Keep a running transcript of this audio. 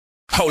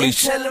Holy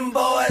shit.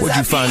 Where'd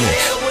you find this?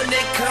 When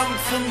they come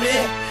for me,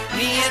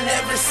 me and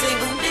every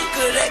single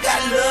nigga that got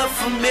love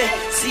for me.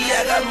 See,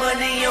 I got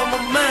money on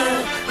my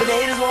mind, but the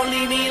haters won't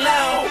leave me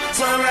alone.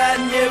 So I'm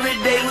riding every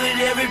day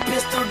with every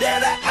pistol that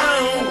I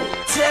own.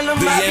 Tell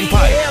them I'll be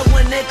here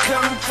when they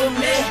come for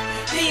me.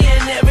 Me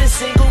and every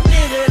single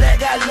nigga that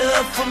got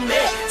love for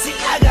me. See,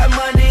 I got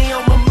money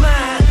on my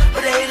mind,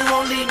 but the haters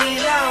won't leave me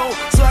alone.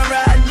 So I'm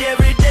riding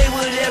every day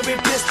with every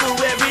pistol,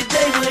 every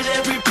day with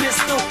every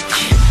pistol.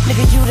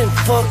 Nigga, you done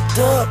fucked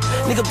up.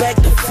 Nigga, back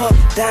the fuck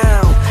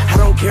down. I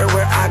don't care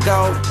where I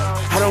go.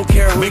 I don't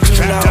care who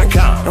you know.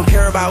 Don't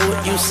care about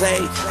what you say.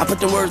 I put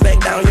the words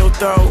back down your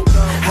throat.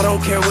 I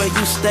don't care where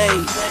you stay.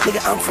 Nigga,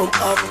 I'm from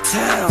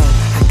uptown.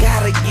 I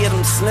gotta get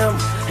them slim.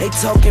 They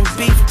talking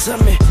beef to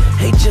me.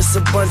 They just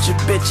a bunch of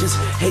bitches.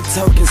 They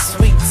talking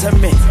sweet to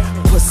me.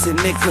 Pussy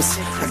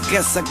niggas, I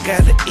guess I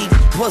gotta eat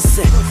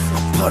pussy. I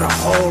put a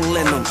hole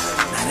in them.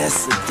 Now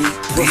that's a deep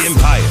pussy. The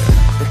Empire.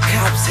 The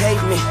cops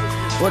hate me,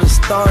 but the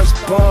stars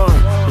born.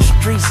 The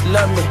streets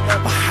love me,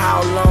 but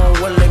how long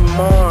will they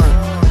mourn?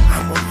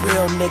 I'm a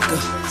real nigga,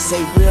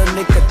 say real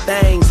nigga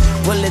things.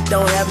 Bullet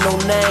don't have no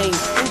name.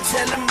 And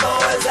tell them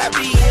boys I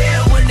be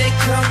here when they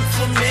come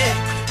for me.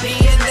 Me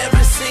and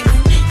every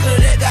single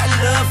nigga that got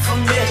love for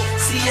me.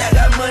 See, I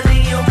got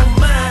money on my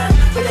mind,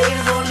 but they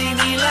won't leave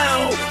me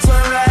alone. So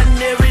I'm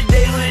riding every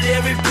day with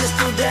every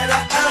pistol that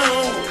I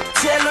own.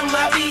 Tell them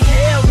I be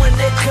here when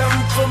they come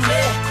for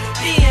me.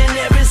 Me and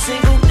every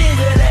single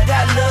nigga that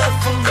got love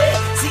for me.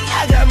 See,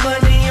 I got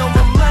money on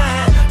my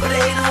mind, but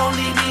they won't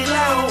leave me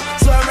alone.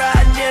 So I'm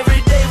riding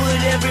every day with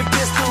every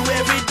pistol,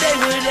 every day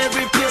with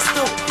every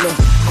pistol. Look,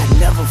 I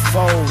never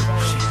fold,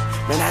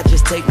 man, I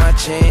just take my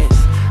chance.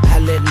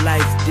 I let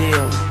life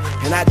deal,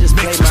 and I just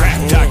play my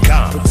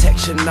hand.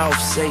 Protection off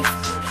safe,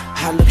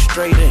 I look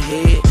straight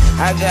ahead.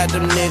 I got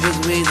them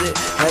niggas wheezy,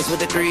 that's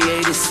what the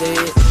creator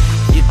said.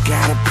 You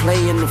gotta play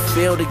in the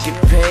field to get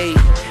paid,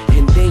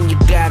 and then you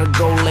gotta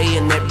go lay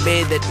in that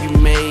bed that you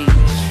made.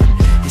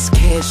 It's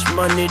cash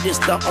money, this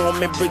the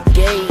Army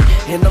Brigade,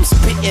 and I'm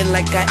spitting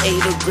like I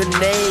ate a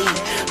grenade.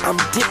 I'm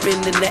dipping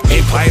in the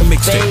Empire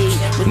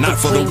mixtape, not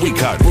for the weak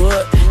hearted.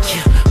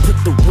 Yeah, put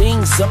the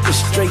wings up and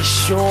straight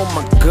show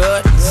my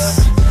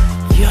guts.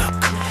 Yuck,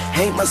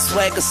 ain't my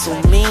swagger so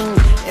mean,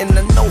 and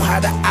I know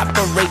how to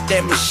operate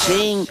that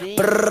machine.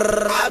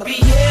 Brrr. I'll be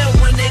here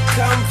when they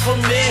come for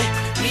me.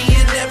 Me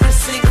and every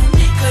single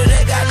nigga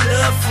that got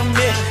love for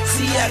me.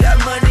 See, I got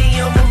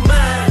money on my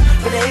mind,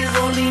 but they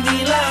won't leave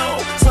me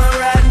alone. So I'm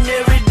riding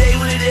every day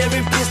with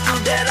every pistol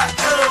that I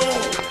own.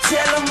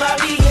 Tell them I'll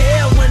be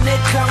here when they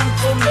come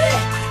for me.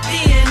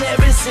 Me and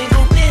every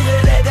single nigga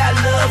that got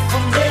love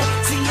for me.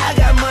 See, I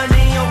got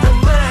money on my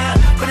mind,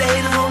 but they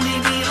won't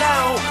leave me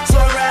alone.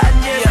 So I'm riding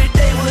every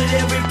day with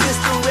every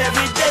pistol,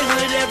 every day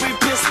with every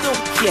pistol.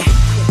 Yeah,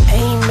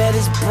 aim at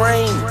his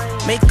brain,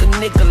 make a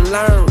nigga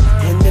learn.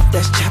 And if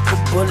that's chopper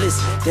bullets,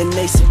 then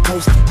they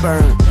supposed to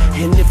burn.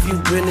 And if you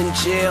been in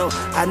jail,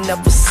 I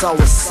never saw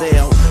a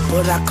cell,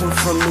 but I come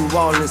from New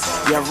Orleans,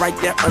 yeah, right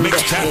there under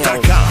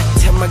hell. I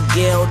tell my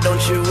girl,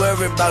 don't you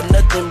worry about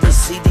nothing, but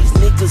see these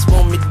niggas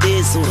want me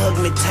dead, so hug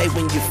me tight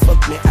when you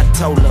fuck me. I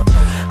told her,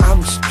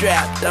 I'm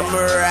strapped, I'm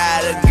a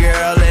rider,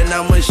 girl, and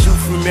I'ma shoot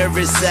from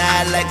every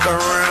side like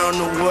around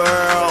the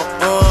world.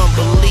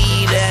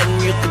 Believe that,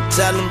 and you can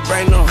tell them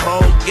bring the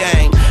whole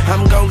gang.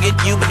 I'm gon' get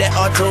you with that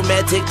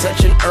automatic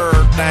touching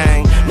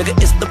everything. Nigga,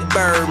 it's the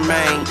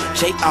Birdman,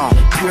 J.R.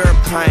 Pure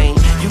pain.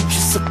 You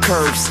just a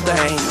curve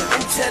stain.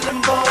 And tell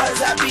them boys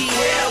I be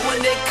here when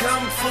they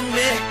come for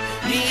me.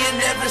 Me and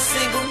every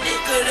single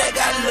nigga that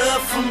got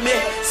love for me.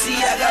 See,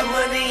 I got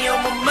money on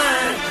my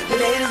mind, and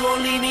the haters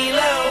won't leave me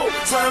alone.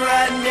 So I'm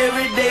riding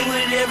every day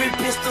with every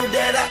pistol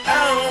that I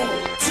own.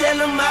 Tell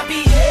them I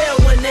be here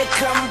when they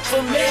come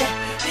for me.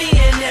 Me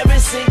and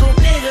every single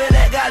nigga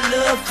that